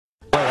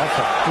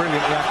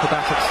brilliantly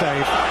acrobatic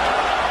save.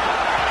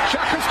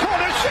 Xhaka's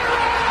corner, Giroud!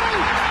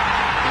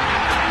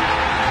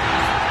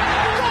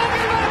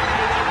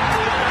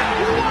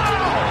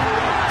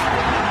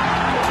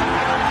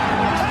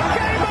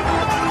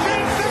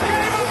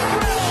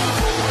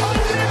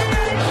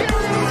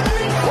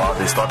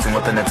 They're starting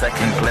with an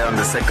attacking play on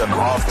the second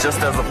half. Just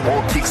as the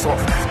ball kicks off,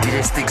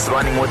 DJ Sticks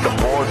running with the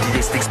ball.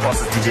 DJ Sticks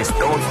passes DJ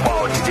Stones.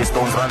 Wow, DJ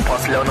Stones run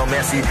past Lionel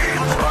Messi,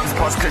 runs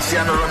past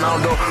Cristiano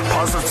Ronaldo,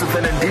 passes to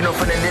Fernandinho.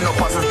 Fernandinho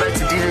passes back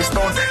to DJ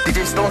Stones.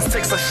 DJ Stones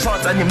takes a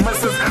shot and he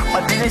misses,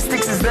 but DJ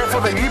Sticks is there for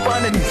the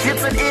rebound and he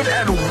hits it in,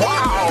 and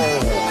wow!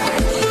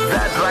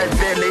 That right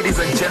there, ladies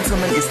and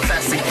gentlemen, is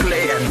classic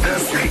play, and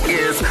this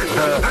is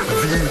the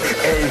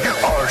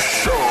VAR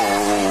show.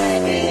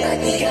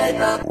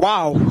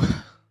 Wow.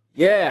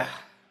 Yeah.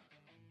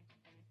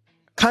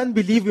 Can't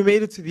believe we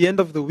made it to the end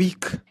of the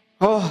week.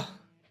 Oh,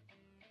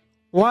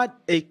 what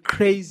a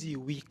crazy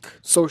week.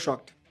 So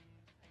shocked.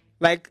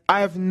 Like, I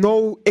have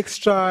no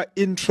extra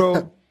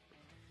intro.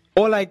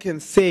 All I can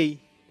say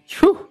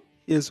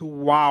is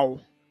wow.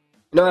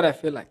 You know what I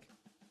feel like?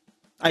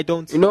 I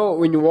don't. You know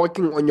when you're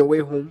walking on your way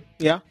home?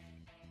 Yeah.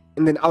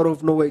 And then out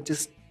of nowhere it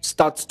just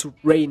starts to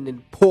rain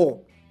and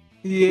pour.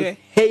 Yeah. With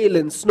hail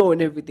and snow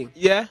and everything.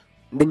 Yeah.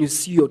 And then you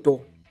see your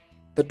door.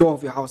 The door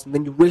of your house, and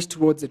then you race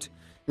towards it,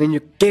 and then you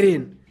get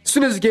in. As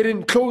soon as you get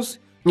in close,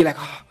 and you're like,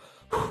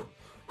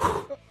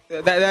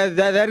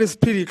 that is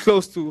pretty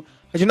close to.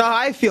 You know how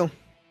I feel?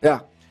 Yeah.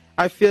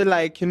 I feel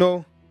like,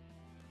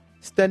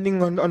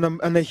 standing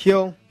on a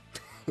hill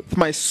with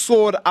my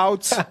sword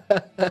out,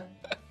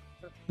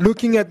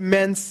 looking at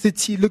Man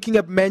City, looking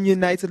at Man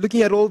United,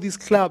 looking at all these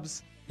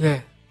clubs.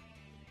 Yeah.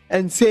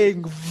 And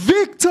saying,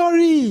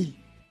 victory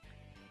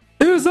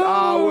is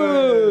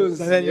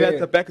ours. And then you're at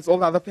the back, it's all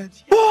the other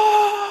fans.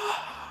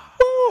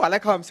 I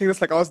like how I'm saying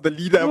this like I was the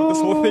leader of this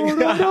whole thing.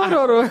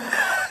 No.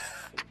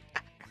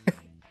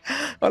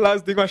 All I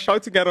was doing was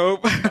shouting at home.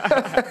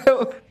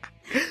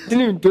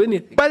 Didn't even do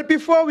anything. But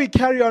before we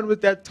carry on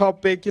with that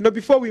topic,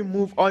 before we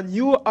move on,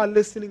 you are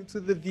listening to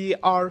the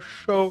VR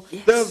show.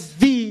 Yes.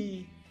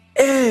 The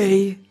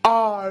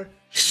VAR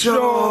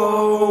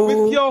show.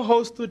 With your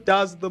host who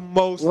does the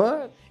most.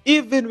 What?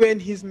 Even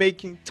when he's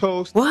making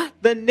toast. What?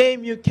 The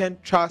name you can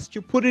trust.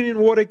 You put it in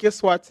water,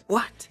 guess what?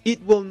 What?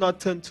 It will not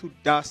turn to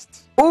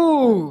dust.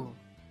 Ooh.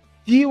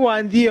 The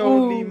one, the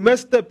only,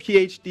 Mr.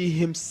 PhD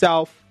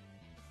himself,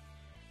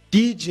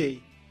 DJ,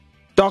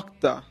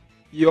 Dr.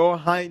 Your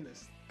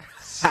Highness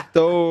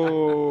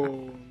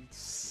Stones.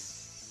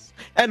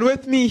 And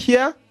with me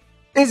here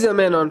is a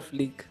man on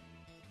fleek.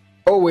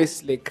 Always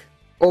slick.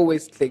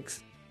 Always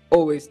clicks.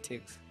 Always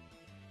ticks.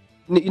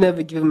 You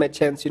never give him a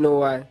chance. You know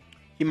why?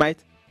 He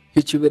might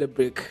hit you with a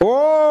brick. Oh!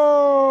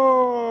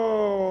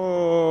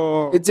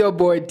 It's your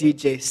boy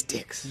DJ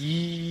Sticks.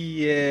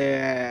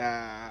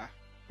 Yeah.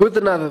 With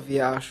another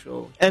VR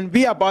show. And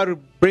we are about to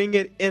bring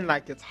it in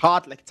like it's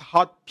hot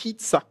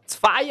pizza. It's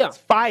fire. It's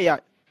fire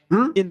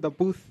in the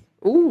booth.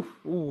 Ooh.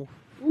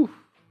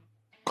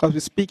 Because we're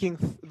speaking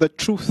the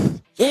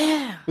truth.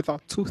 Yeah. With our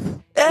tooth.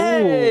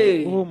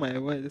 Hey. Oh my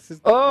word. This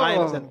is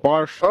rhymes and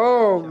bar show.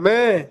 Oh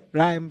man.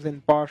 Rhymes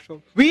and bar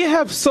show. We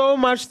have so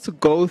much to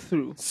go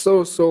through.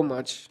 So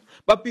much.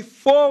 But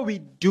before we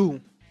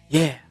do,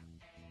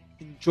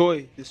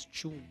 enjoy this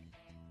tune.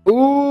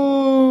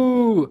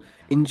 Ooh.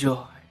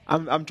 Enjoy.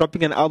 I'm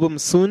dropping an album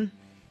soon.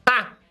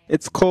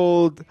 It's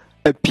called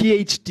A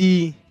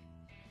PhD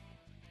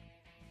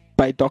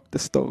by Dr.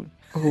 Stone.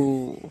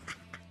 Oh.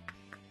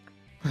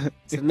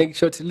 So make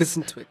sure to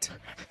listen to it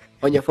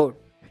on your phone.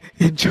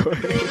 Enjoy.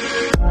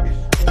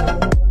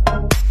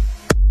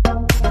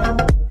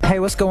 Hey,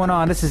 what's going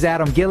on? This is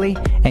Adam Gilly,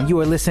 and you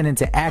are listening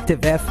to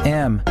Active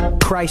FM.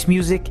 Christ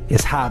music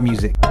is hot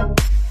music.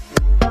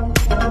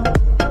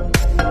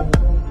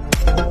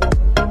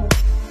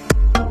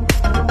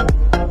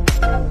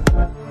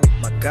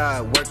 My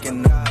God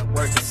working,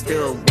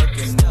 still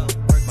working.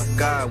 My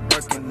God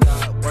working, I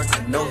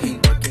know he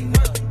working.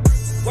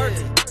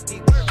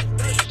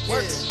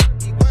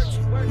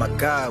 My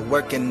God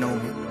working on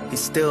me,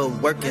 he's still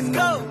working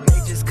on me.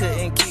 They just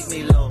couldn't keep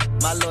me low.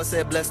 My Lord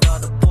said, blessed are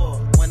the poor.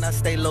 When I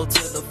stay low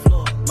to the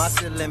floor, my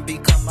ceiling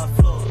become my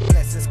floor.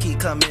 Blessings keep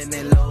coming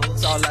in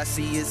lows. All I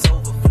see is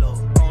overflow.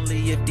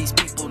 Only if these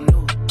people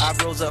knew I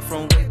rose up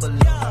from way below.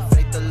 My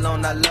faith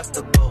alone, I left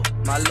the boat.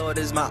 My Lord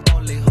is my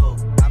only hope.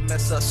 I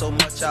mess up so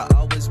much, I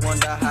always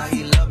wonder how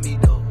he loved me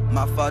though.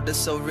 My Father's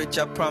so rich,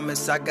 I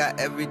promise I got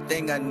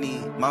everything I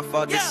need. My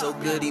Father's so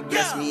good, he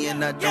blessed me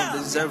and I don't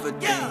deserve a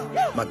thing.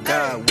 My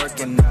God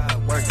working,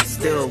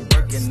 still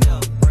working.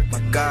 My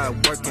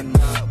God working,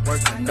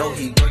 I know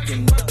he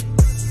working.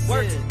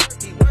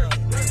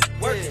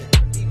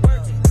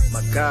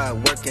 My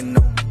God working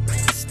on me,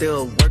 he's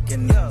still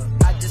working.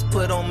 I just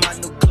put on my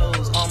new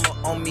clothes, armor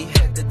on me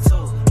head to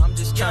toe. I'm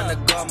just trying to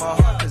guard my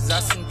heart, cause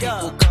I seen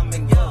people come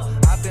and go.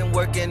 I've been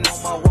working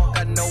on my walk,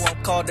 I know I'm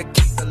called to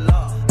keep the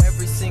law.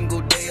 Every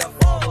single day I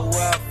fall, but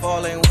where I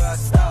fall ain't where I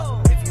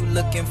stop. If you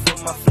looking for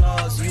my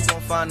flaws, you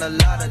gon' find a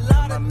lot of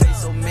them. I made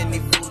so many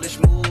foolish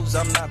moves,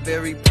 I'm not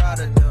very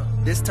proud of them.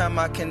 This time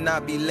I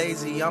cannot be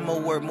lazy, I'ma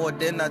work more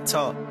than I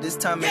talk. This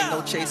time ain't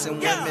no chasing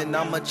women,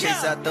 I'ma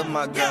chase after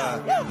my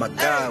God. My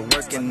God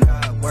working,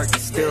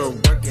 still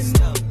working.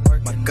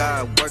 My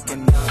God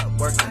working,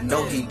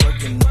 know he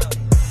working.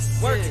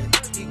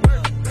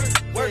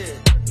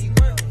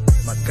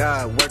 My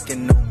God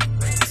working on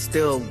me, he's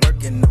still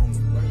working on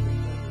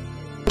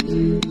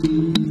me.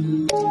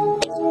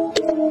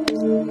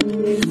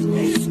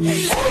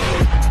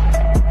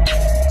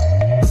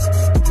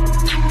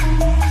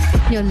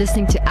 You're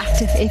listening to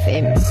Active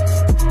FM.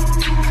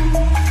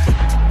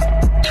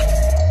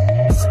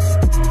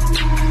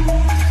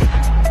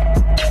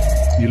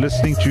 You're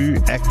listening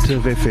to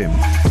Active FM.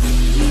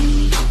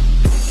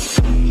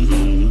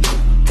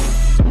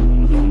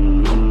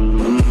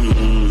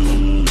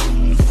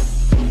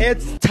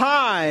 It's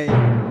time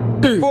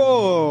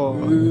for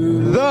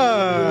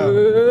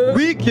the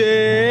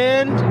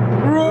weekend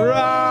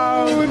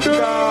roundup.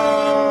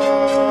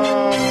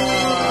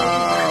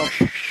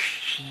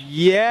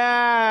 Yeah.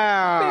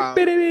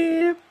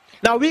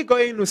 Now we're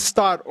going to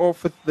start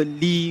off with the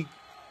league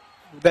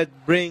that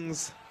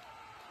brings.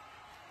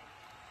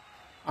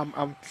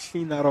 I'm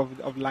clean out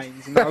of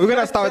lines. Now we're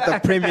gonna start with the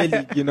Premier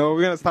League. You know,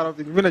 we're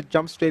gonna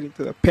jump straight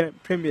into the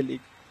Premier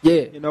League.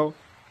 Yeah. You know,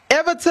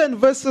 Everton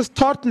versus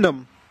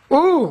Tottenham.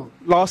 Ooh.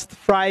 Last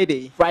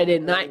Friday. Friday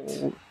night.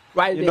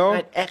 Friday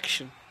night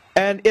action.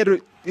 And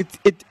it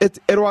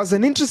was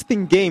an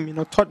interesting game. You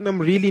know, Tottenham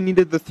really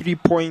needed the 3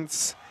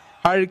 points.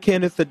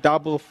 Hurricane with the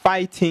double,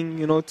 fighting,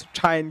 you know, to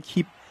try and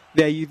keep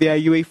their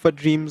UEFA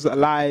dreams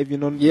alive, you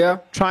know. Yeah.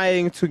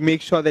 Trying to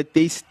make sure that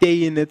they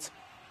stay in it.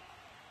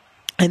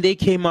 And they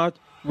came out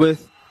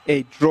with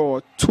a draw,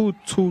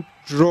 2-2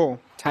 draw.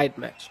 Tight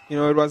match. You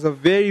know, it was a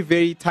very,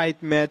 very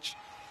tight match.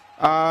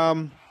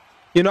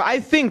 You know, I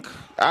think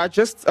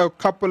just a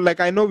couple, like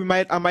I know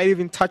I might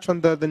even touch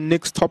on the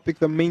next topic,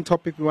 the main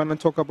topic we want to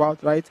talk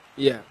about, right?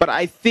 Yeah. But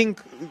I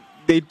think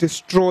they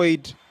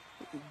destroyed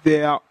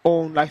their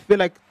own, I feel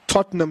like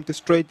Tottenham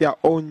destroyed their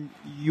own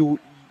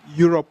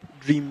Europe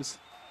dreams.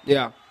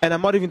 Yeah. And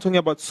I'm not even talking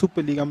about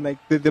Super League. I'm like,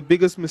 the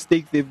biggest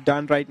mistake they've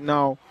done right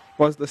now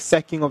was the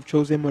sacking of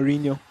Jose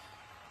Mourinho.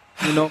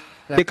 You know,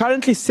 they're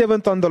currently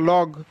 7th on the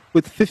log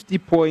with 50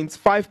 points,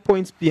 5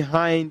 points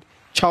behind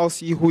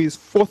Chelsea, who is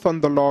 4th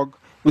on the log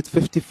with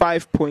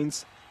 55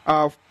 points,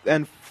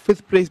 and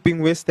 5th place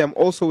being West Ham,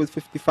 also with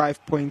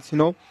 55 points, you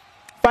know.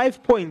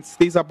 5 points,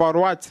 there's about,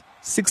 what,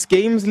 6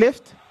 games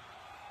left?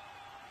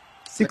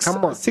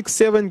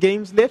 7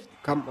 games left?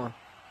 Come on.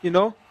 You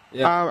know?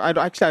 Yeah.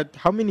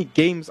 How many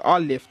games are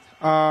left?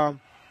 But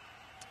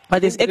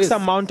there's X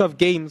amount of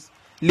games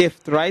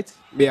left, right?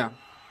 Yeah.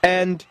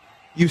 And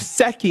you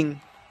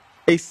sacking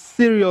a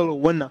serial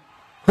winner.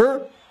 Huh?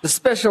 The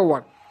special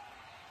one.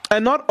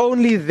 And not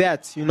only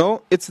that, you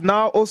know, it's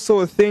now also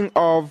a thing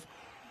of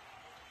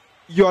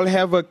you'll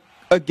have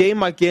a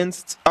game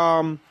against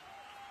Man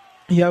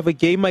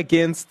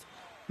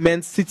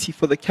City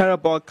for the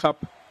Carabao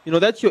Cup. You know,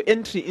 that's your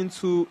entry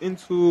into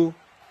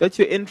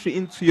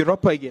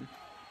Europa again.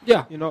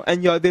 Yeah. You know,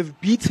 and they've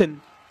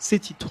beaten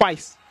City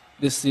twice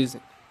this season.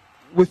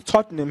 With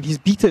Tottenham, Jose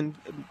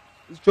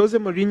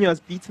Mourinho has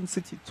beaten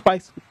City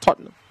twice with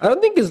Tottenham. I don't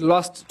think he's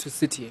lost to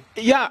City.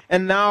 Yeah,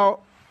 and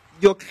now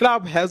your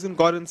club hasn't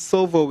gotten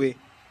silverware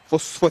for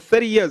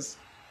 30 years.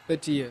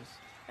 30 years.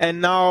 And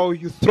now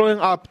you're throwing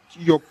up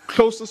your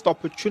closest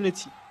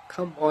opportunity.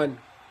 Come on.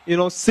 You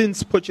know,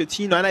 since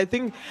Pochettino. And I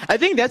think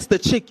that's the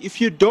trick.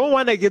 If you don't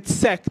want to get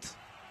sacked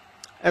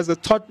as a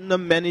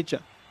Tottenham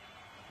manager,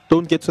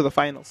 don't get to the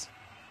finals.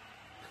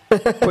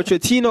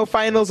 Pochettino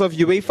finals of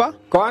UEFA.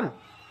 Gone.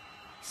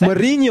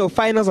 Mourinho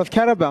finals of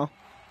Carabao.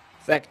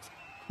 Sacked.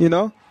 You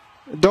know?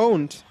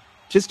 Don't.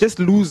 Just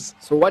lose.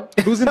 So what?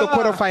 Lose in the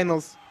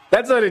quarterfinals.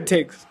 That's what it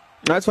takes.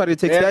 That's what it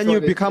takes. Then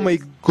you become a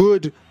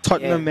good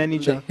Tottenham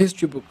manager. The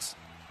history books.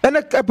 And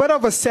a bit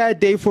of a sad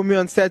day for me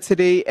on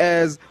Saturday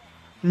as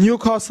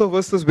Newcastle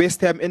versus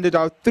West Ham ended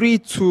out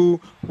 3-2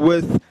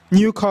 with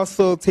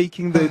Newcastle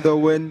taking the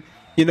win.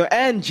 You know,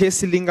 and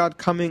Jesse Lingard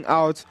coming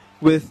out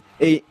with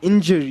a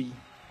injury.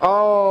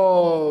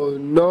 Oh,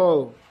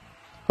 no.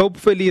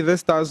 Hopefully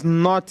this does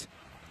not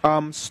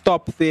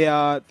stop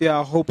their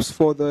hopes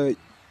for the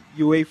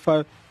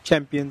UEFA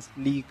Champions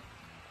League.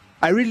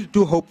 I really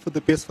do hope for the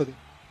best for them.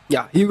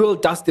 Yeah, he will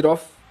dust it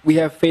off. We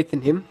have faith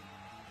in him.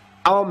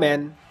 Our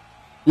man,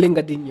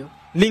 Lingardinho.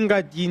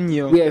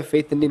 We have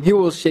faith in him. He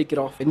will shake it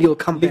off and he'll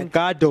come back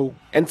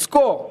and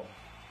score.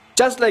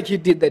 Just like he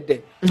did that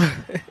day.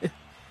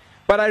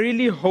 But I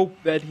really hope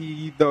that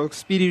the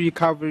speedy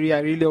recovery, I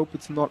really hope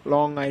it's not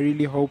long. I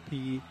really hope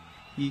he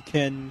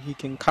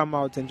can come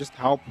out and just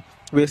help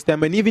West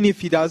Ham. And even if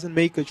he doesn't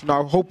make it, you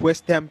know, I hope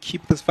West Ham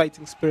keep this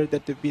fighting spirit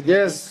that they've been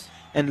in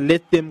and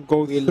let them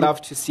go through. We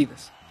love to see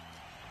this.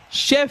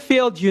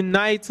 Sheffield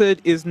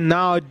United is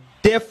now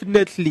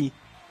definitely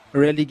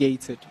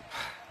relegated.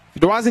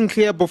 If it wasn't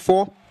clear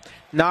before,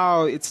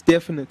 now it's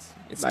definite.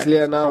 It's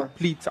clear now.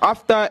 Complete.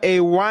 After a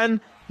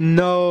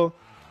 1-0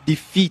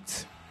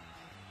 defeat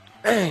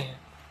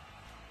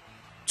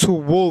to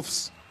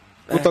Wolves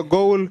with a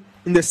goal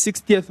in the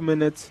 60th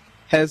minute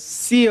has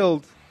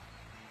sealed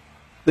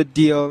the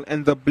deal,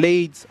 and the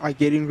Blades are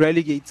getting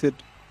relegated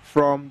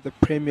from the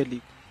Premier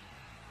League.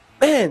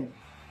 Man,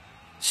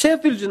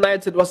 Sheffield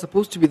United was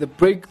supposed to be the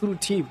breakthrough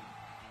team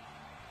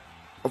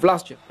of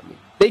last year. I mean,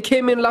 they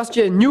came in last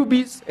year,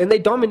 newbies, and they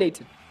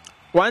dominated.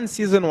 One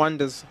season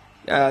wonders.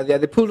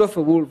 They pulled off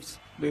the Wolves.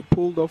 They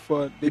pulled off.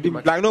 They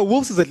didn't. Like, no,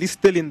 Wolves is at least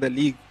still in the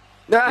league.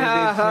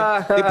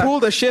 They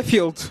pulled the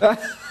Sheffield.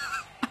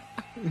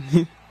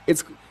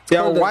 They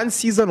are one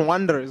season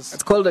wonders.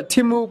 It's called a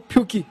Timu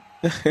Puki.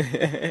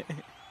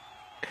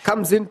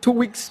 Comes in 2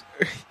 weeks.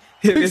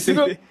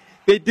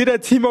 They did a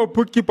Timo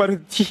Puki for the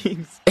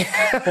teams.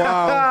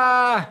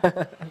 Wow.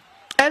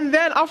 And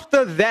then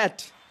after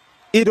that,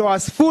 it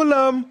was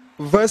Fulham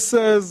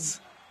versus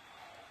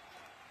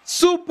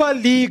Super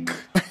League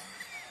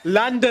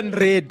London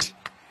Red.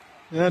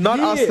 Not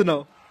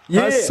Arsenal.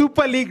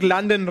 Super League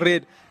London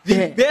Red.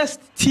 The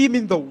best team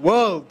in the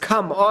world.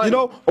 Come on. You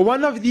know,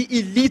 one of the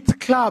elite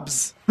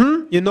clubs.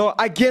 You know,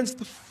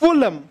 against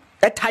Fulham.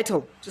 That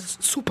title,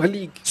 just Super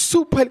League.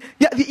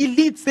 Yeah, the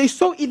elites, they're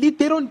so elite,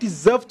 they don't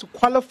deserve to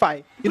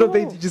qualify. You know,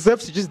 they deserve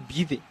to just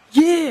be there.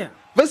 Yeah.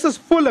 Versus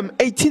Fulham,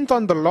 18th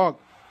on the log.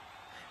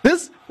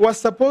 This was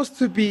supposed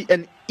to be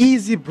an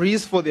easy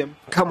breeze for them.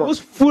 Come on. Who's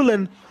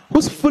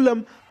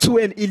Fulham to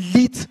an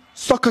elite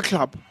soccer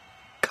club?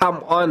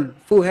 Come on,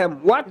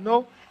 Fulham. What? You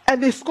know,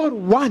 and they scored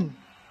 1.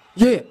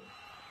 Yeah.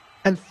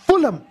 And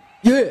Fulham.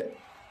 Yeah.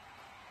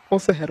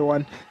 Also had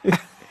 1.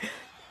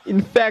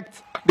 In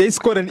fact, they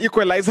scored an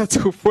equalizer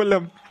to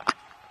Fulham.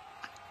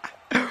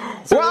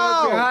 So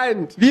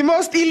wow! The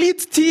most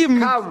elite team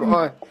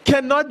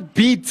cannot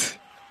beat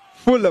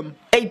Fulham.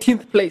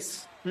 18th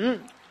place.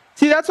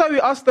 See, that's why we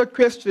asked the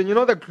question, you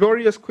know, the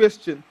glorious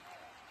question.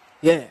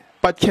 Yeah.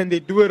 But can they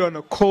do it on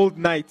a cold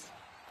night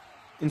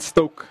in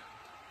Stoke?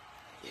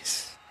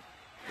 Yes.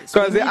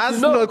 Because the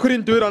Arsenal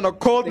couldn't do it on a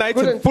cold night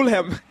in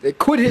Fulham. They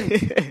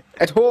couldn't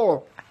at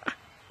all.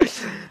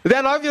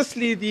 Then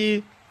obviously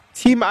the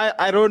team,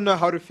 I don't know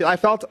how to feel. I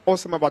felt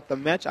awesome about the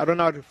match. I don't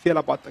know how to feel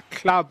about the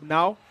club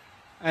now.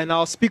 And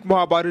I'll speak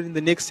more about it in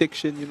the next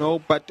section, you know.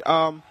 But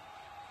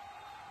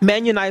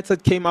Man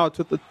United came out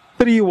with a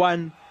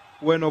 3-1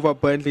 win over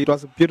Burnley. It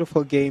was a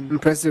beautiful game.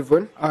 Impressive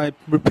win.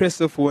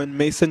 Impressive win.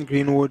 Mason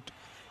Greenwood.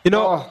 You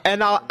know,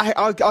 and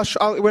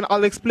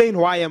I'll explain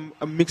why I'm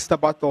mixed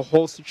about the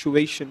whole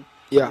situation.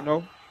 Yeah. You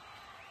know.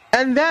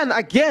 And then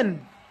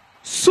again,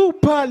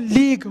 Super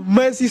League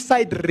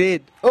Merseyside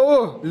Red.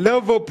 Oh,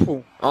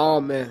 Liverpool.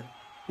 Oh man.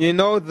 You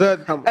know,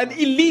 an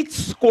elite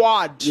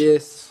squad.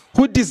 Yes.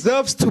 Who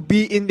deserves to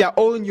be in their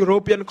own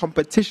European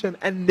competition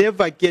and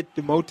never get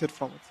demoted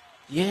from it.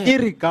 Yeah.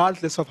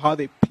 Irregardless of how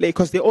they play,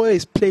 because they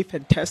always play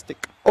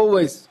fantastic.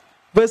 Always.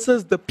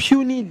 Versus the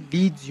puny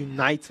Leeds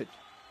United.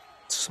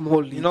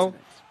 Small Leeds. You know,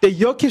 the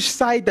Yorkish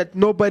side that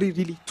nobody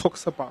really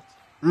talks about.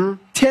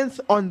 10th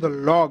on the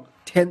log.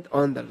 10th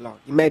on the log.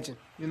 Imagine.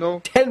 You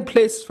know, 10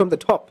 places from the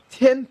top.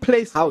 10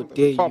 places. How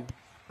dare you? Top.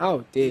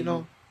 How dare you?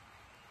 Know,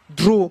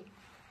 drew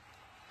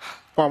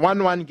for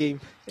 1-1 game.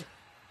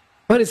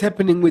 What is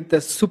happening with the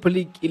Super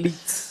League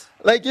elites?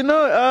 Like, you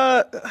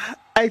know,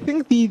 I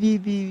think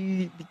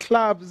the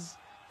clubs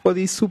for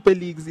these Super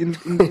Leagues in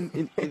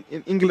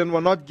England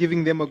were not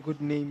giving them a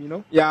good name, you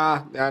know?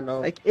 Yeah, I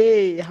know. Like,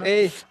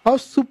 hey, how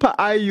super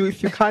are you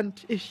if you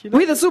can't? You know?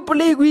 We the Super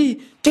League,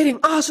 we getting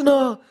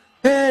Arsenal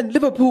and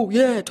Liverpool,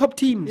 yeah, top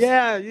teams.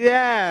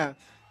 Yeah.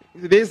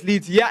 There's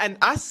Leeds, and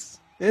us,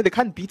 they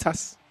can't beat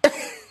us.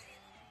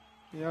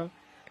 Yeah.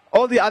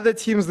 All the other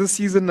teams this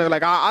season are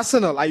like,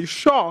 Arsenal, are you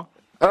sure?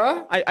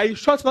 Huh? Are you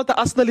sure it's not the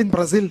Arsenal in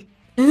Brazil?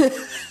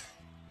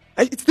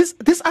 It's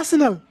this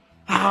Arsenal.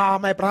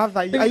 My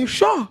brother, are you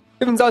sure?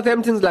 Even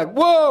Southampton's like,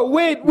 whoa,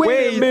 wait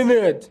a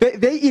minute.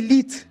 They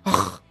elite.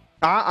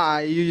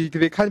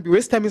 They can't be.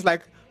 West Ham is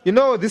like, you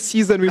know, this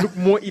season we look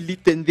more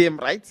elite than them,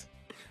 right?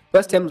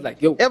 West Ham's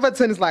like, yo.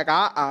 Everton is like,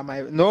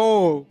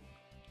 no.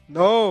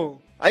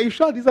 Are you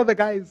sure these are the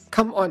guys?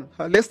 Come on.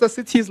 Leicester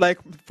City is like,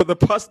 for the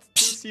past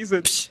 2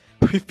 seasons,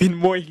 we've been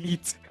more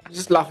elite.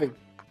 Just laughing.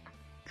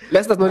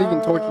 Leicester's not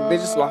even talking. They're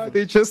just laughing.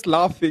 They're just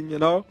laughing, you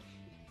know?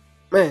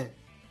 Man.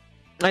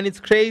 And it's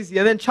crazy.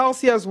 And then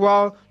Chelsea as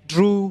well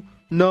drew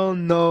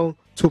 0-0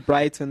 to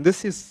Brighton.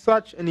 This is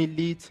such an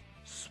elite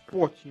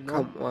sport, you know?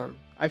 Come on.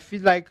 I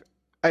feel like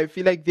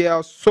they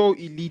are so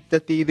elite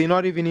that they're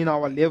not even in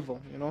our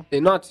level, you know? They're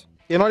not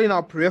in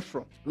our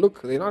peripheral.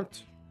 Look, they're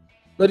not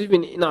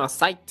even in our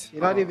sight.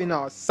 They're not even in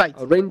our sight.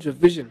 Our range of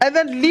vision. And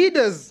then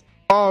leaders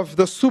of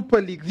the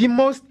Super League, the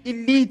most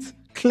elite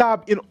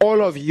club in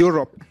all of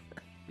Europe.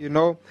 You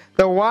know,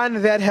 the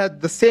one that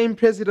had the same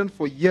president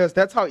for years.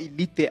 That's how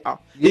elite they are.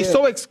 Yeah. They're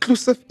so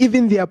exclusive.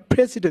 Even their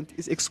president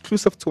is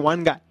exclusive to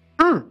one guy.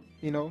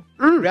 You know,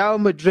 Real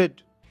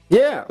Madrid.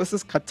 Yeah.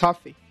 Versus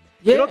Getafe.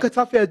 Yeah. You know,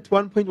 Getafe at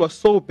one point was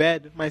so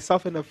bad.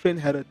 Myself and a friend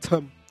had a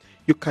term.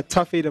 You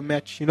Getafe the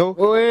match, you know.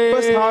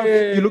 First half,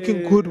 you're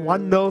looking good,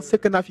 1-0.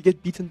 Second half, you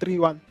get beaten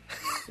 3-1.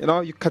 You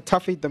know, you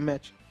Getafe the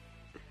match.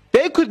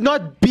 They could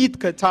not beat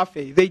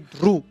Getafe. They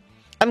drew.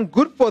 And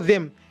good for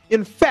them.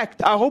 In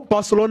fact, I hope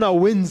Barcelona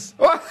wins.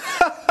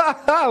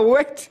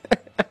 Wait.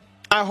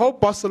 I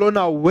hope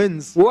Barcelona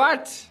wins.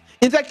 What?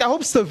 In fact, I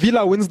hope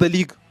Sevilla wins the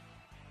league.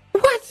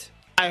 What?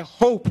 I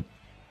hope.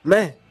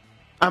 Man.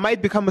 I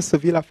might become a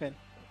Sevilla fan.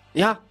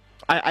 Yeah.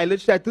 I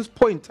literally, at this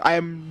point, I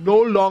am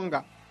no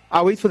longer.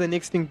 I'll wait for the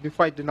next thing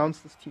before I denounce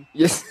this team.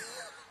 Yes.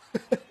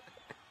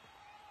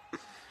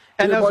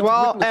 And as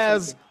well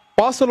as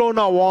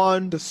Barcelona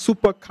won the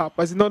Super Cup.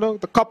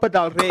 The Copa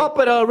del Rey.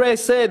 Copa del Rey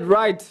said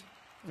right.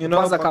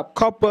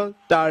 Copa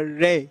del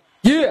Rey.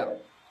 Yeah.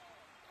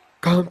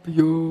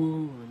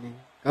 Campione.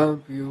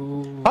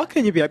 How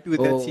can you be happy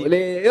with that team?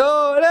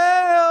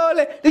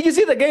 Ole. Did you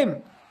see the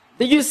game?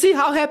 Did you see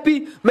how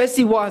happy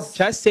Messi was?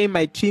 Just say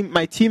my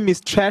team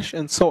is trash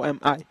and so am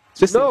I.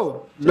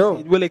 No.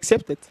 We'll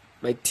accept it.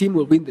 My team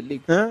will win the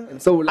league. Huh?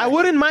 And so will I. I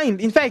wouldn't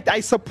mind. In fact, I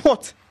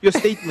support your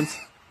statements.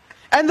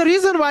 And the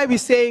reason why we're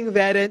saying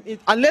that,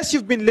 unless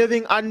you've been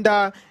living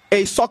under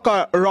a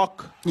soccer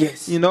rock,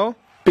 yes,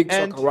 big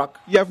soccer rock,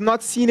 you have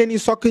not seen any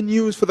soccer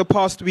news for the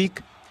past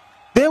week,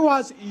 there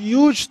was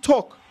huge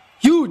talk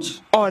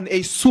on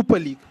a Super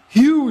League.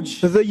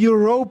 Huge. The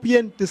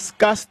European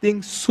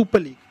disgusting Super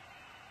League.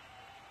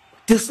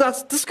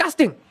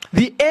 Disgusting.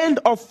 The end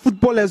of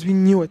football as we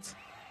knew it.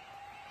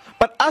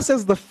 But us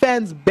as the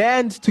fans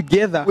band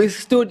together. We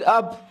stood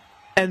up.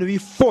 And we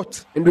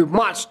fought. And we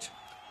marched.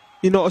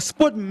 A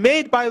sport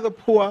made by the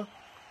poor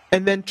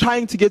and then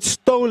trying to get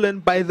stolen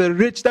by the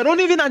rich that don't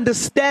even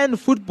understand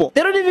football.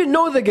 They don't even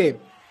know the game.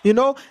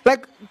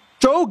 Like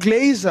Joe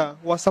Glazer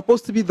was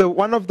supposed to be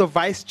one of the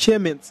vice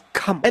chairmen.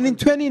 And in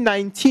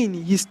 2019,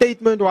 his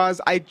statement was,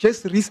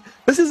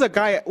 this is a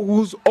guy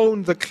who's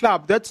owned the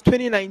club. That's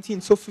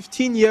 2019. So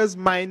 15 years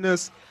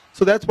minus,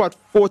 so that's what,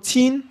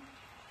 14?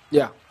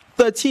 Yeah.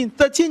 13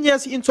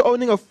 years into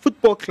owning a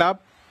football club,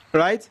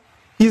 right?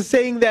 He's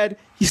saying that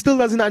he still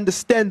doesn't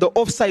understand the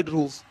offside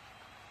rules.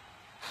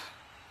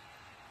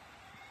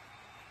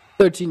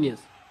 13 years.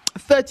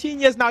 13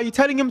 years now, you're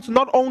telling him to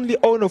not only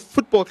own a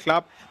football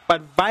club,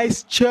 but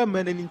vice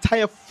chairman an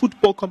entire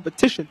football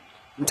competition.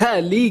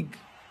 Entire league.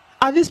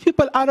 Are these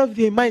people out of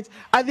their minds?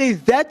 Are they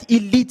that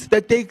elite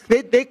that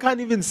they can't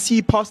even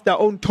see past their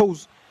own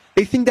toes?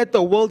 They think that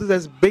the world is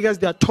as big as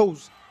their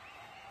toes.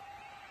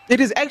 It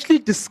is actually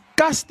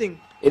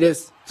disgusting. It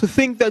is. To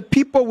think that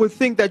people would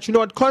think that,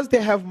 because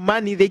they have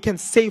money, they can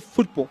save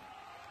football.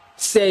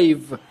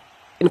 Save,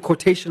 in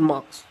quotation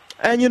marks.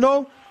 And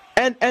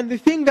and the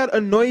thing that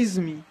annoys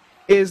me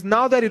is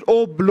now that it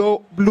all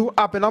blew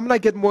up, and I'm going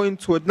to get more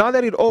into it. Now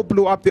that it all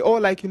blew up, they're all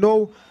like,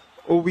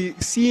 we're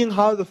seeing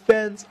how the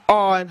fans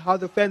are and how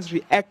the fans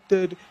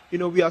reacted.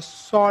 We are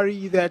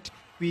sorry that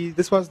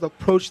this was the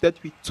approach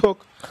that we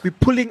took. We're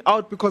pulling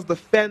out because the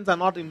fans are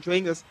not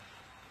enjoying us.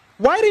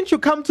 Why didn't you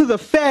come to the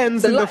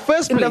fans in the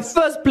first place? In the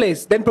first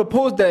place, then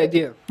propose the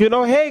idea.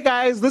 Hey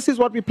guys, this is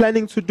what we're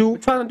planning to do.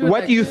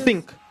 What do you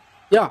think?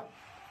 Yeah.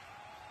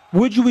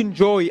 Would you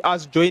enjoy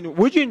us joining?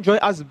 Would you enjoy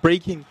us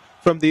breaking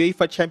from the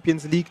UEFA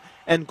Champions League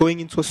and going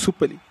into a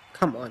Super League?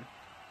 Come on.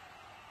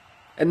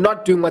 And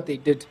not doing what they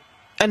did.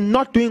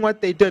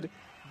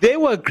 They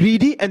were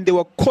greedy and they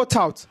were caught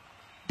out.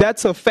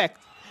 That's a fact.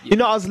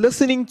 Yeah. I was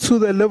listening to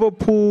the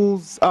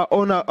Liverpool's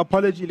owner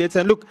apology letter,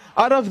 and look,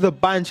 out of the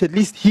bunch, at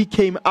least he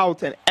came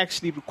out and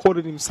actually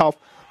recorded himself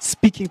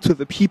speaking to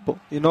the people,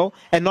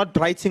 and not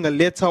writing a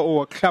letter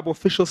or a club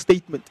official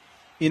statement,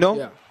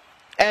 Yeah.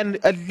 And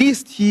at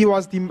least he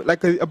was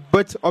a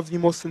bit of the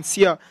most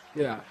sincere.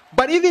 Yeah.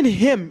 But even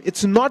him,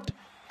 it's not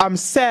I'm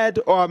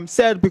sad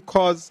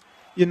because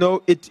it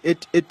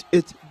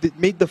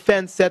made the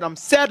fans sad. I'm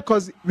sad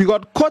because we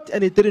got caught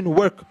and it didn't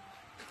work.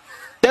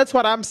 That's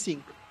what I'm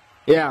seeing.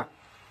 Yeah.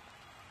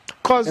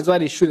 That's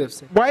what he should have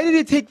said. Why did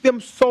it take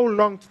them so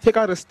long to take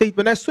out a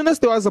statement? As soon as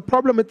there was a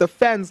problem with the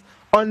fans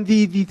on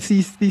the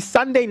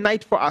Sunday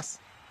night for us,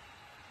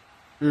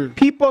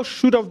 people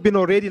should have been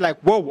already like,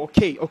 whoa,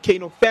 okay,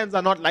 fans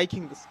are not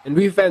liking this. And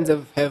we fans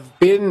have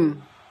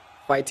been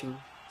fighting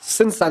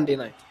since Sunday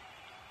night.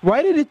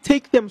 Why did it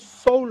take them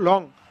so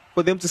long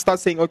for them to start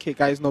saying, okay,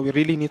 guys, no, we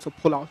really need to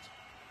pull out?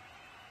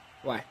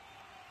 Why?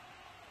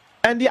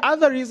 And the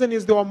other reason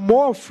is they were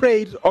more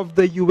afraid of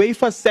the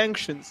UEFA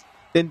sanctions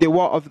than they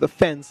were of the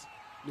fans.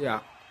 Yeah.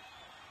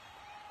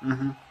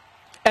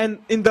 And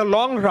in the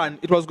long run,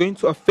 it was going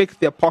to affect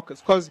their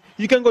pockets. Because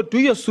you can go do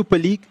your Super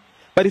League,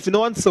 but if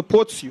no one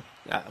supports you,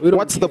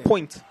 what's the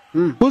point?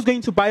 Who's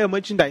going to buy your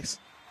merchandise?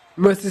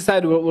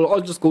 Merseyside will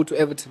all just go to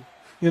Everton.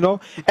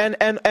 And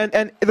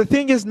the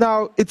thing is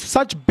now, it's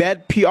such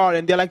bad PR,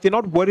 and they're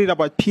not worried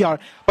about PR.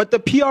 But the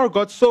PR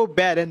got so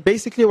bad, and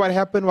basically what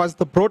happened was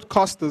the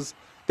broadcasters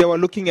they were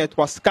looking at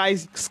was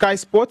Sky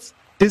Sports,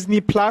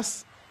 Disney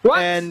Plus,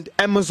 and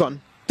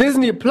Amazon.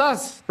 Disney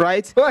Plus?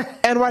 Right? What?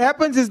 And what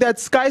happens is that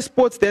Sky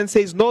Sports then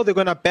says, no, they're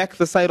going to back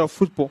the side of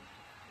football.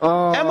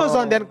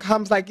 Amazon then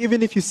comes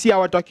even if you see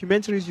our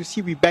documentaries, you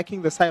see we're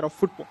backing the side of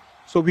football.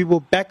 So we will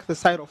back the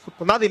side of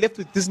football. Now they left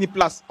with Disney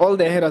Plus. All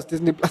they had was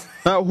Disney Plus.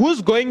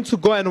 Who's going to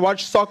go and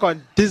watch soccer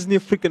on Disney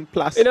freaking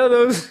Plus?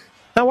 Those.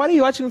 Now what are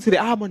you watching today?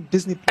 I'm on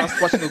Disney Plus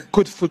watching a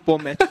good football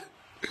match.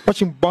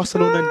 Watching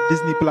Barcelona on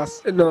Disney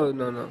Plus.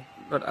 No.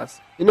 not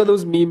us. You know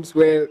those memes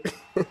where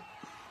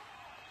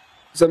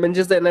so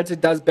Manchester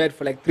United does bad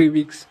for like 3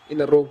 weeks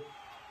in a row,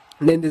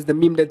 and then there's the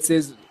meme that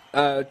says,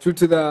 due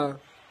to the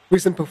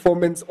recent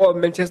performance, all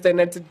Manchester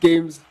United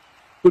games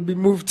will be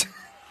moved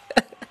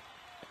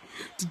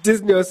to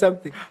Disney or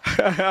something.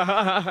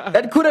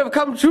 That could have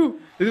come true.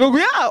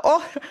 Yeah,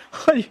 all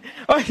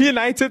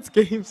United's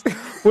games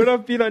would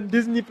have been on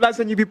Disney Plus,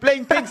 and you'd be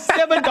paying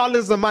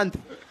 $7 a month,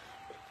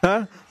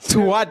 to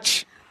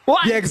watch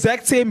the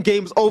exact same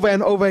games over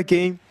and over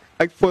again,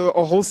 like for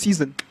a whole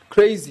season.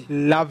 Crazy.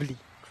 Lovely.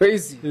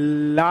 Crazy.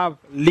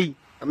 Lovely.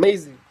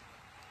 Amazing.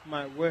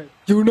 My word.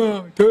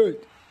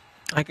 United.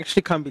 I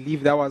actually can't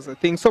believe that was a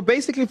thing. So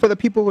basically, for the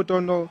people who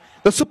don't know,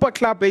 the Super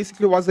Club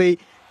basically was a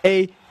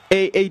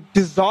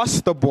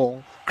disaster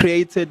ball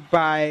created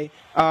by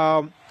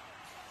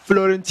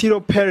Florentino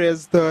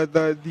Perez,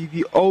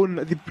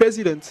 the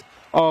president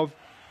of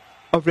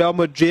Real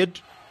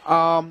Madrid,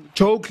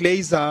 Joe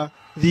Glazer,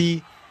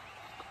 the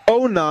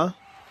owner,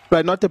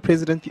 right, not the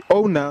president, the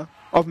owner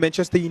of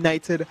Manchester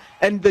United,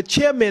 and the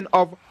chairman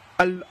of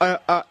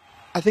I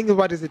think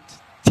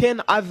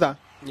 10 other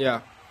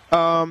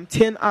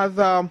 10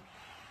 other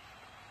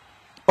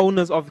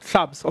owners of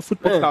clubs, of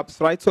football clubs,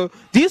 right? So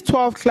these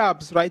 12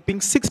 clubs, right, being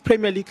 6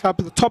 Premier League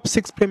clubs, the top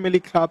 6 Premier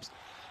League clubs,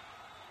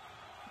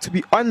 to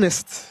be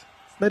honest,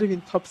 it's not even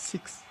top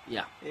 6.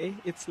 Yeah.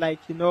 It's like,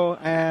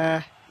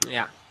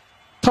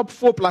 top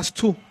 4 plus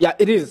 2. Yeah,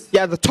 it is.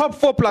 Yeah, the top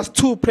 4 plus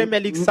 2 Premier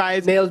League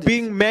sides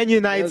being Man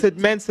United,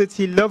 Man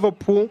City,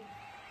 Liverpool,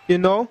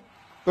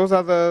 those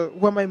are the,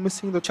 who am I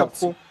missing? The top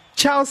 4?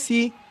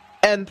 Chelsea,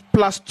 and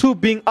plus 2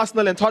 being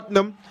Arsenal and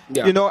Tottenham,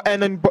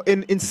 and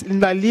in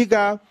La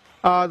Liga,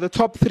 the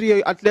top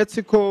 3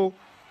 Atletico,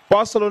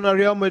 Barcelona,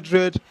 Real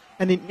Madrid,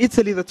 and in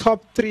Italy the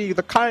top 3,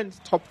 the current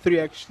top 3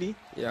 actually,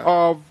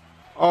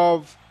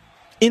 of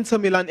Inter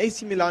Milan,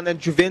 AC Milan, and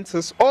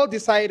Juventus, all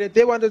decided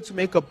they wanted to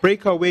make a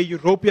breakaway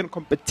European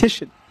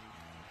competition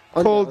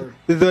called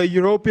the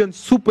European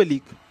Super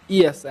League.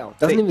 ESL.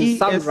 Doesn't even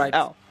sound right.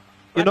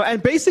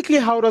 And basically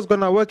how it was going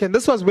to work, and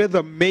this was where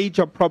the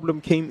major problem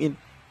came in.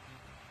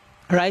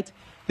 Right?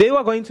 They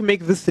were going to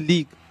make this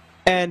league,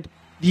 and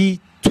the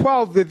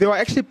 12, they were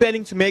actually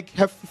planning to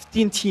have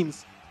 15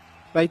 teams,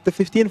 right? The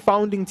 15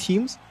 founding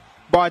teams,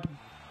 but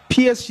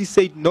PSG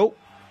said no,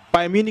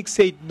 Bayern Munich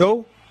said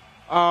no,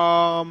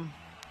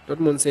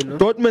 Dortmund said no.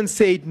 Dortmund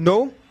said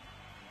no,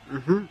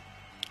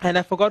 and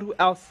I forgot who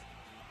else.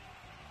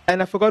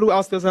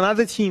 There's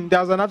another team.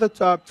 There was another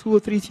 2 or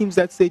 3 teams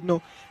that said no,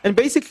 and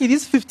basically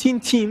these 15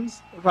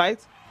 teams,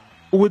 right,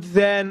 would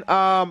then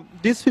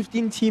these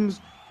 15 teams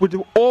would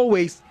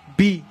always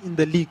be in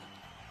the league,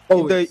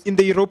 in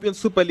the European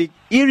Super League,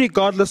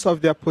 irregardless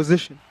of their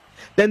position.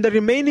 Then the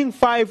remaining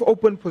 5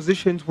 open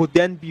positions would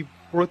then be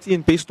brought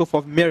in based off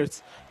of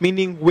merits,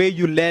 meaning where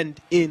you land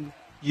inside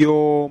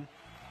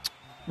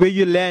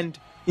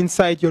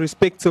your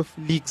respective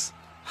leagues.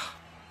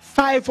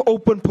 5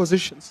 open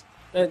positions.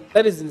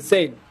 That is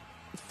insane.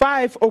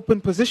 5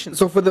 open positions.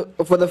 So for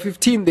the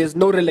 15, there's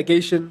no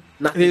relegation.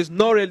 Nothing. There's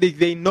no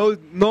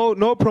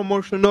no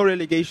promotion, no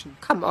relegation.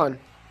 Come on.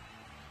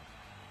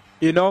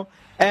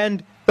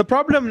 And the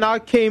problem now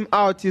came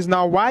out is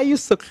now, why are you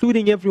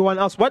secluding everyone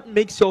else? What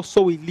makes you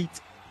so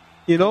elite?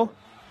 And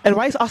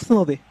why is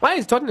Arsenal there? Why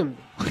is Tottenham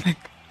there?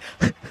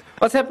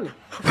 What's happening?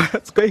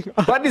 What's going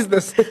on? What is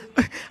this?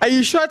 Are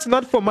you sure it's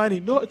not for money?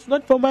 No, it's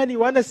not for money.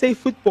 Want to say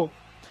football?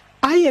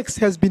 Ajax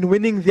has been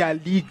winning their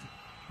league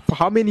for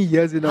how many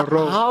years in a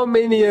row? How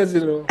many years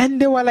in a row?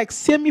 And they were like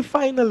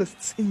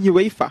semi-finalists in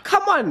UEFA.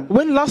 Come on.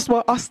 When last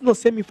were Arsenal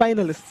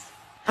semi-finalists?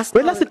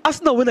 When last did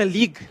Arsenal win a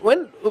league?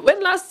 When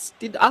last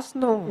did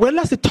Arsenal? When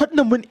last did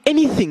Tottenham win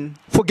anything?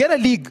 Forget a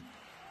league.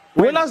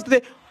 When last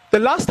the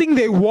last thing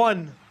they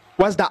won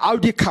was the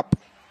Audi Cup.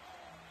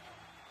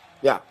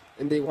 Yeah,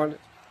 and they won it.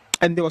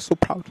 And they were so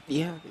proud.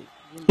 Yeah.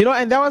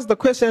 And that was the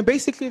question. And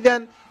basically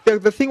then,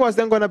 the thing was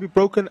then going to be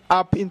broken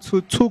up into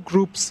 2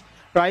 groups,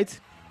 right?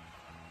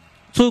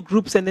 2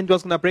 groups, and then it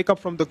was going to break up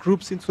from the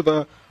groups into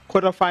the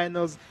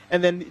quarterfinals.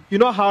 And then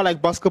how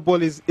like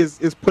basketball is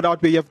put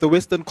out, where you have the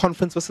Western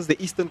Conference versus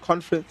the Eastern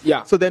Conference.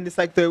 Yeah. So then it's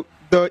like the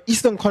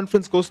Eastern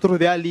Conference goes through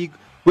their league,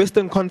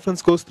 Western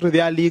Conference goes through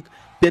their league,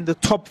 then the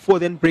top 4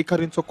 then break out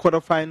into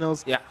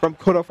quarterfinals. Yeah. From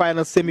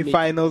quarterfinals,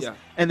 semifinals,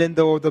 and then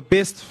the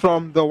best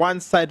from the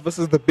one side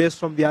versus the best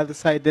from the other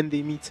side, then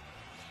they meet.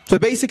 So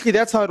basically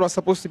that's how it was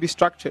supposed to be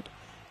structured,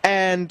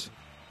 and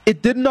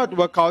it did not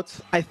work out.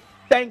 I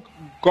thank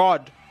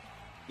God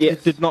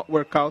it did not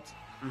work out,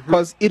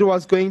 because it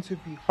was going to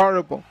be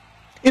horrible.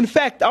 In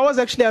fact, I was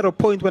actually at a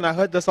point when I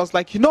heard this, I was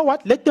like, you know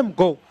what? Let them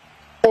go.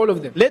 All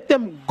of them. Let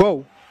them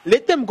go.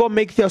 Let them go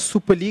make their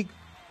Super League.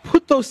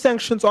 Put those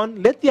sanctions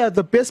on. Let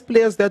the best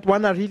players that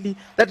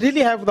really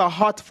have the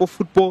heart for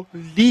football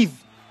leave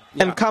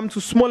and come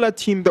to smaller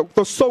teams,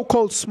 the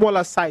so-called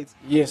smaller sides.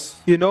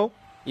 Yes.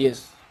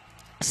 Yes.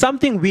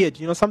 Something weird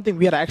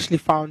I actually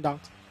found out.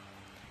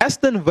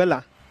 Aston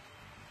Villa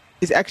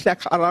is actually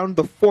around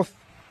the 4th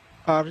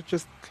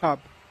richest club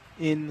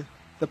in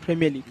the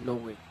Premier League. No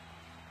way.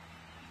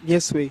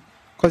 Yes way.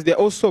 because they're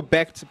also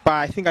backed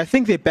by, I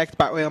think they're backed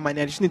by oil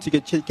money. I just need to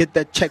get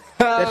that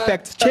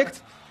fact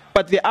checked.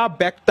 But they are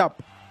backed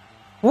up.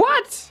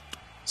 What?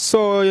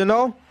 So,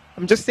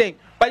 I'm just saying.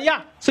 But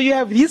yeah, so you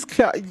have these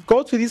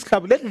go to these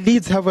clubs. Let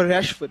Leeds have a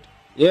Rashford.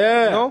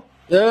 Yeah.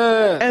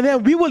 Yeah. And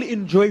then we will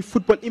enjoy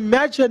football.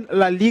 Imagine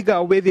La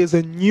Liga where there's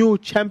a new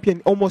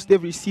champion almost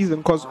every season.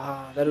 Because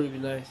that would be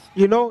nice.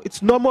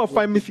 It's normal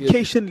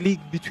ramification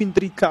league between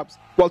 3 clubs.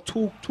 Well,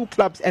 two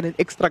clubs and an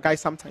extra guy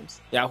sometimes.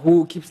 Yeah,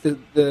 who keeps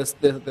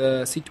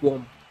the seat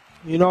warm?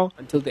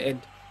 Until the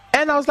end.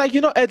 And I was like,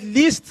 at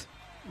least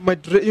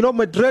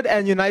Madrid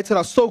and United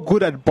are so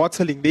good at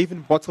bottling. They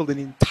even bottled an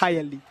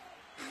entire league.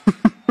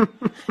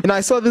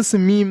 I saw this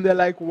meme. They're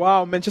like,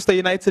 wow, Manchester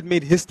United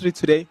made history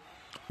today,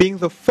 being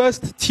the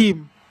first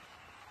team,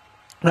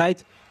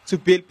 right, to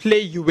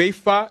play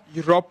UEFA,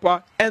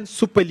 Europa, and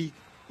Super League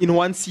in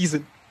one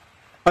season.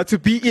 To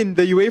be in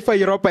the UEFA,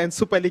 Europa, and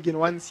Super League in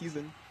one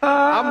season.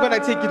 I'm going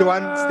to take it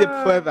one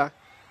step further.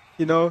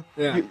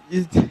 Yeah.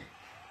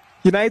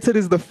 United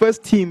is the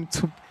first team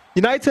to...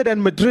 United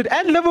and Madrid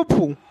and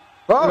Liverpool,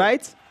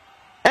 right?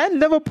 And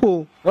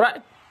Liverpool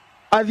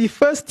are the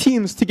first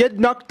teams to get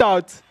knocked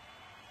out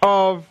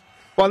of...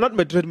 Well, not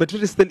Madrid.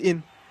 Madrid is still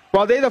in.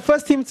 Well, they're the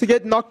first team to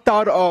get knocked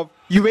out of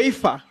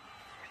UEFA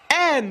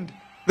and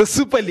the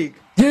Super League.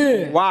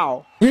 Yeah.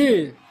 Wow.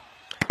 Yeah.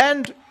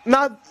 And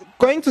now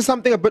going to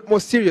something a bit more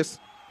serious.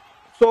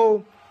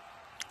 So,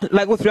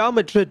 like with Real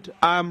Madrid,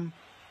 I'm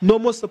no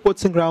more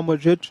supporting Real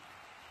Madrid.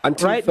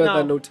 Until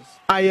further notice.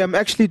 I am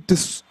actually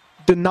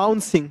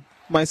denouncing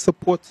my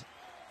support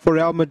for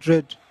Real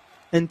Madrid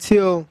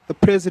until the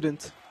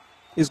president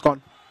is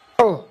gone.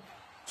 Oh.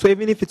 So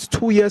even if it's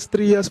 2 years,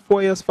 3 years,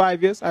 4 years,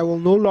 5 years, I will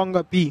no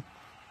longer be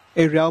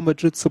a Real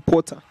Madrid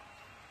supporter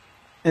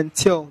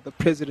until the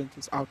president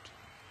is out.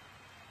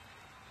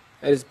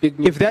 That is big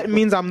news. If that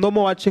means I'm no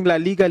more watching La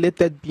Liga, let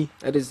that be.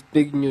 That is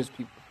big news,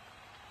 people.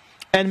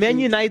 And Man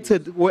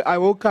United, I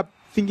woke up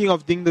thinking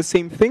of doing the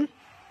same thing.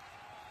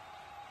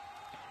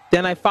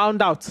 Then I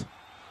found out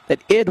that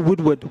Ed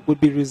Woodward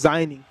would be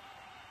resigning.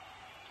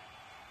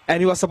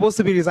 And he was supposed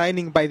to be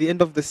resigning by the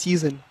end of the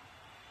season.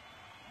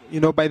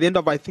 By the end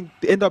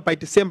of, by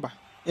December,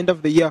 end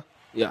of the year.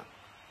 Yeah.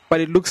 But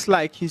it looks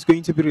like he's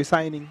going to be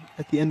resigning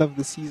at the end of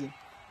the season.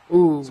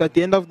 Ooh. So at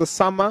the end of the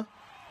summer,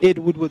 Ed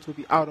Woodward will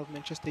be out of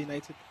Manchester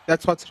United.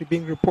 That's what's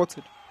being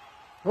reported.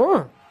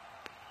 Oh.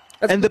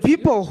 And the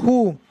people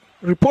who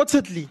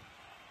reportedly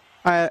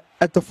are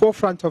at the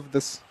forefront of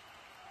this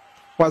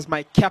was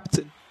my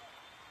captain.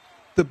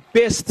 The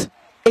best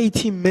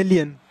 80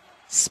 million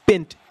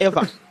spent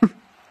ever.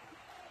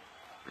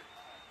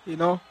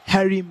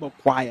 Harry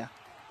Maguire.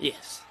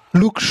 Yes.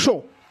 Luke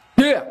Shaw.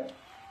 Yeah.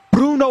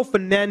 Bruno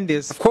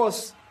Fernandes. Of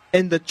course.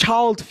 And the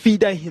child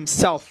feeder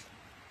himself,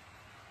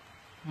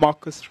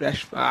 Marcus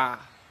Rashford.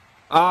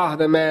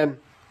 The man.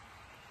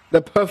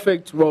 The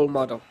perfect role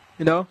model.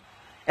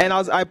 And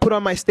I put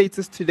on my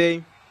status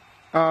today,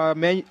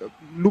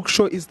 Luke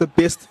Shaw is the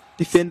best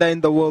defender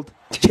in the world.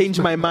 Change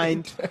my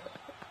mind.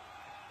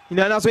 And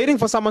I was waiting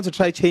for someone to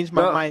try to change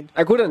my mind.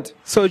 I couldn't.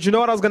 So do you know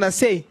what I was going to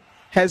say?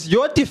 Has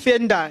your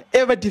defender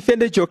ever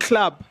defended your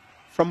club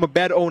from a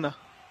bad owner?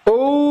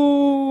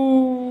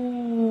 Oh.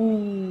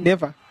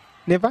 Never.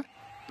 Never?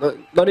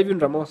 Not even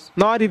Ramos.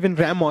 Not even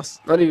Ramos.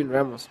 Not even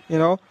Ramos.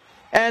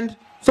 And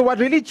so what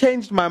really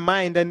changed my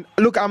mind, and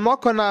look, I'm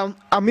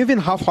even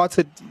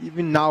half-hearted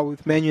even now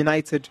with Man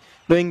United,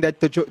 knowing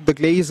that the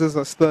Glazers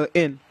are still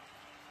in.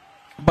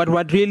 But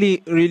what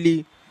really,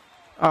 really,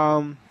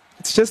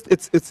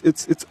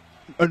 it's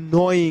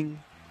annoying.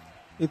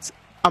 It's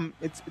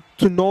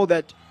to know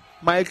that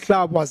my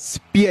club was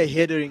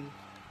spearheading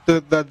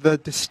the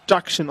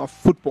destruction of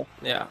football.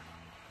 Yeah.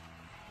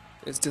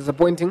 It's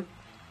disappointing.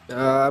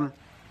 Man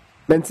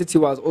City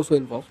was also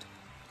involved.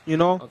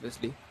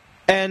 Obviously.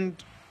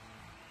 And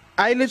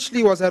I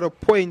literally was at a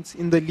point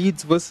in the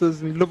Leeds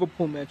versus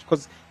Liverpool match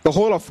because the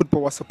whole of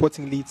football was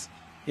supporting Leeds.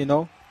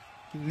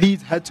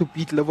 Leeds had to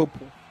beat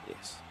Liverpool.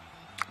 Yes.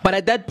 But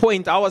at that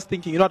point, I was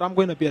thinking, I'm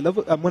going to be a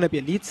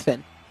Leeds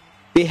fan.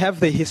 They have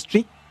the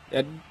history.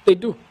 Yeah, they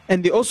do.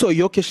 And they're also a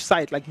Yorkish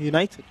side like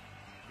United.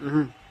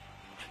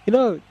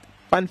 Mm-hmm.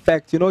 Fun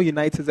fact,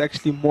 United's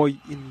actually more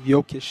in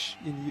Yorkish,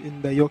 in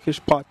the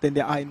Yorkish part than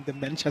they are in the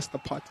Manchester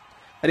part.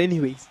 But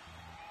anyways,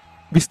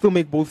 we still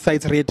make both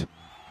sides red.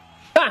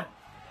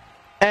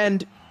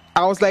 And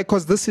I was like,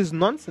 because this is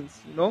nonsense,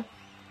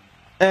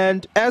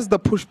 And as the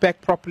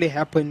pushback properly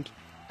happened,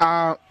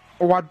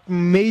 what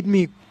made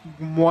me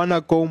want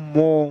to go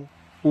more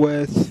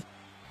with,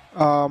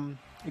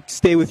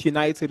 stay with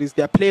United is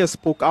their players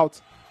spoke out.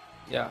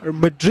 Yeah.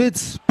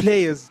 Madrid's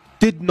players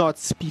did not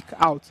speak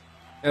out.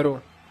 At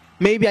all.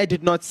 Maybe I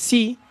did not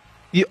see.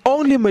 The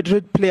only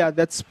Madrid player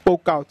that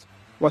spoke out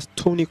was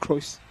Toni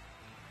Kroos.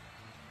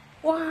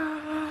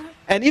 What?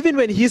 And even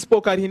when he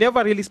spoke out, he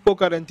never really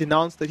spoke out and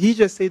denounced it. He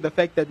just said the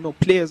fact that no,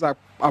 players are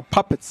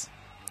puppets.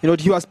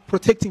 He was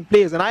protecting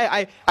players. And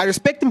I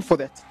respect him for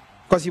that.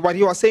 Because what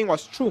he was saying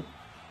was true.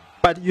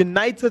 But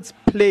United's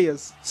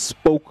players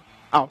spoke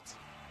out.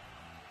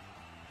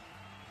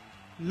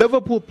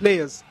 Liverpool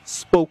players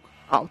spoke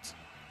out.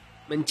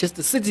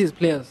 Manchester City's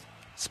players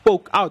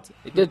spoke out.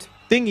 They did.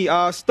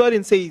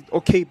 Sterling said,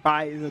 okay,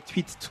 bye, in a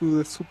tweet to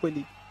the Super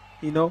League.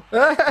 You know,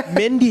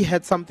 Mendy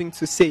had something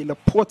to say.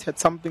 Laporte had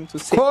something to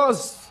say. Of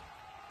course.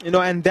 You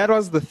know, and that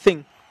was the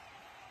thing.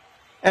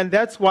 And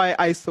that's why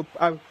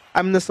I'm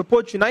going to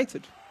support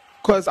United.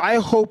 Because I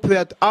hope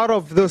that out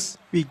of this,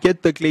 we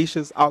get the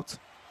Glaciers out.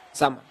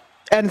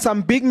 And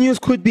some big news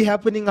could be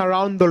happening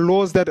around the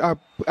laws that are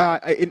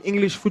in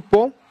English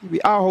football.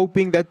 We are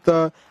hoping that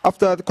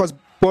because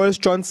Boris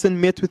Johnson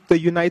met with the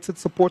United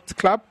Support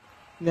Club,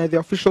 the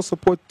official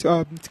support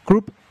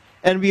group,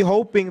 and we're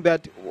hoping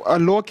that a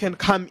law can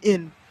come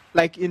in,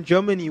 like in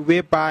Germany,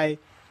 whereby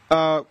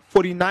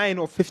 49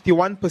 or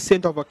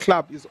 51% of a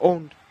club is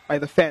owned by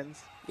the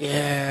fans.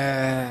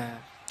 Yeah.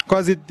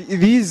 Because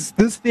these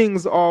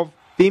things of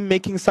them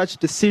making such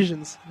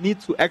decisions need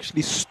to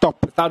actually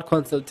stop. Without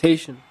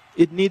consultation.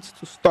 It needs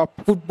to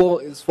stop. Football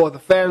is for the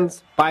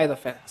fans, by the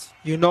fans.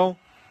 You know,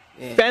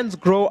 fans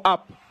grow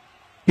up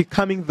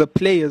becoming the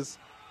players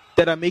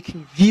that are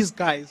making these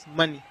guys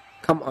money.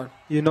 Come on.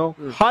 You know,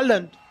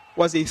 Haaland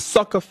was a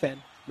soccer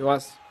fan. He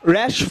was.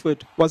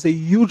 Rashford was a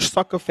huge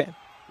soccer fan.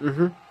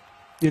 Mm-hmm.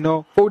 You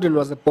know, Foden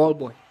was a ball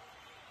boy.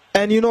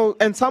 And, you know,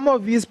 and some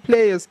of these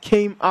players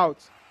came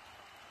out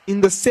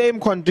in the same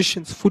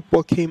conditions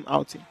football came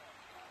out in.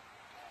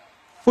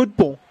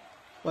 Football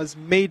was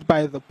made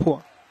by the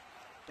poor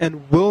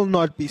and will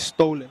not be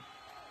stolen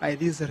by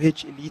these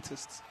rich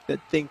elitists that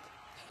think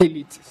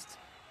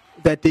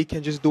that they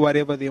can just do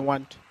whatever they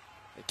want.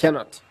 They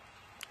cannot.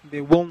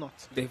 They will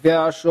not. The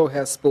VR show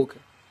has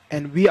spoken.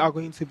 And we are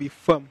going to be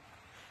firm.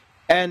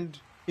 And,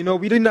 you know,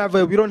 we don't have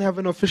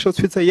an official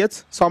Twitter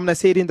yet, so I'm going to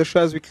say it in the show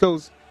as we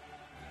close.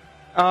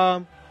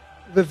 The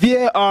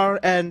VAR,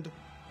 and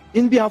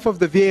in behalf of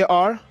the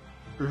VAR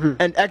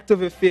and Active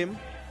FM,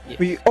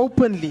 we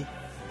openly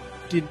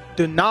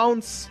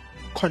denounce,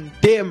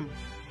 condemn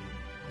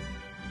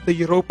the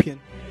European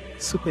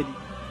Super League.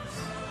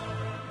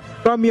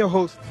 From your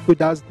host who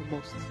does the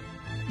most,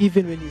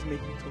 even when he's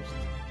making toast.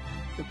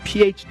 The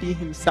PhD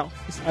himself.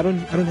 I don't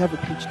have a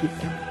PhD, I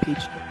have a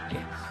PhD.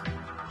 Yes.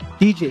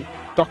 DJ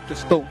Dr.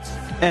 Stones.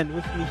 And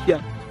with me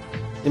here,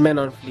 the man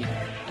on fleek,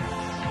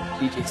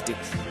 DJ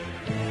Sticks.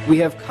 We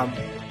have come.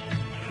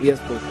 We have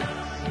spoken.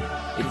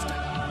 It is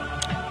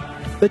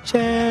time. The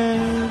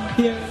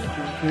champion.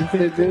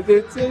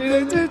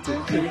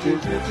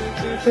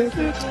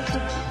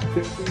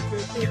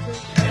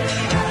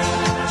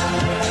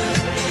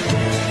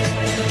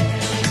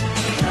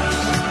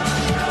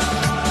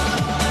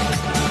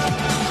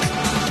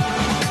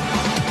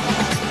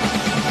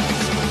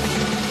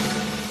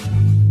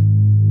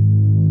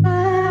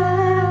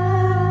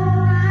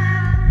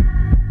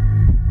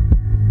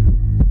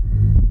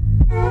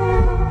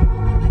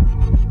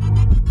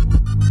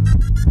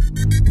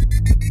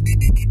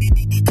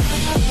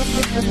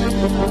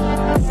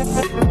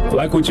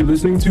 Like what you're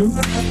listening to?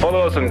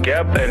 Follow us on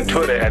Gap and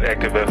Twitter at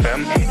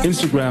ActiveFM,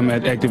 Instagram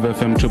at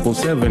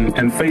ActiveFM777,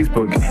 and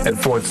Facebook at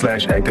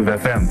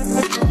 /ActiveFM.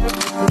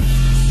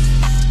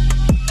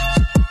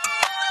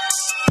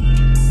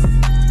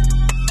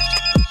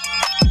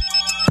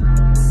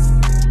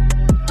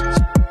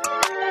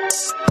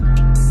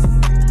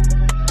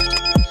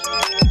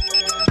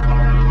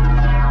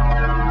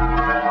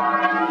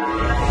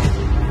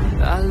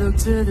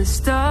 To the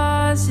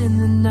stars in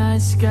the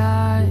night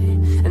sky,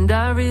 and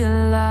I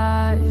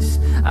realize,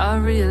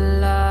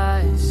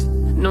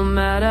 no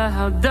matter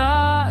how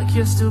dark,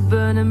 you're still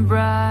burning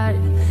bright.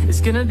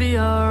 It's gonna be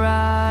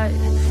alright,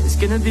 it's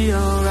gonna be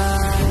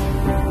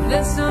alright.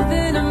 There's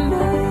something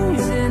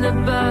amazing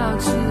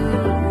about you.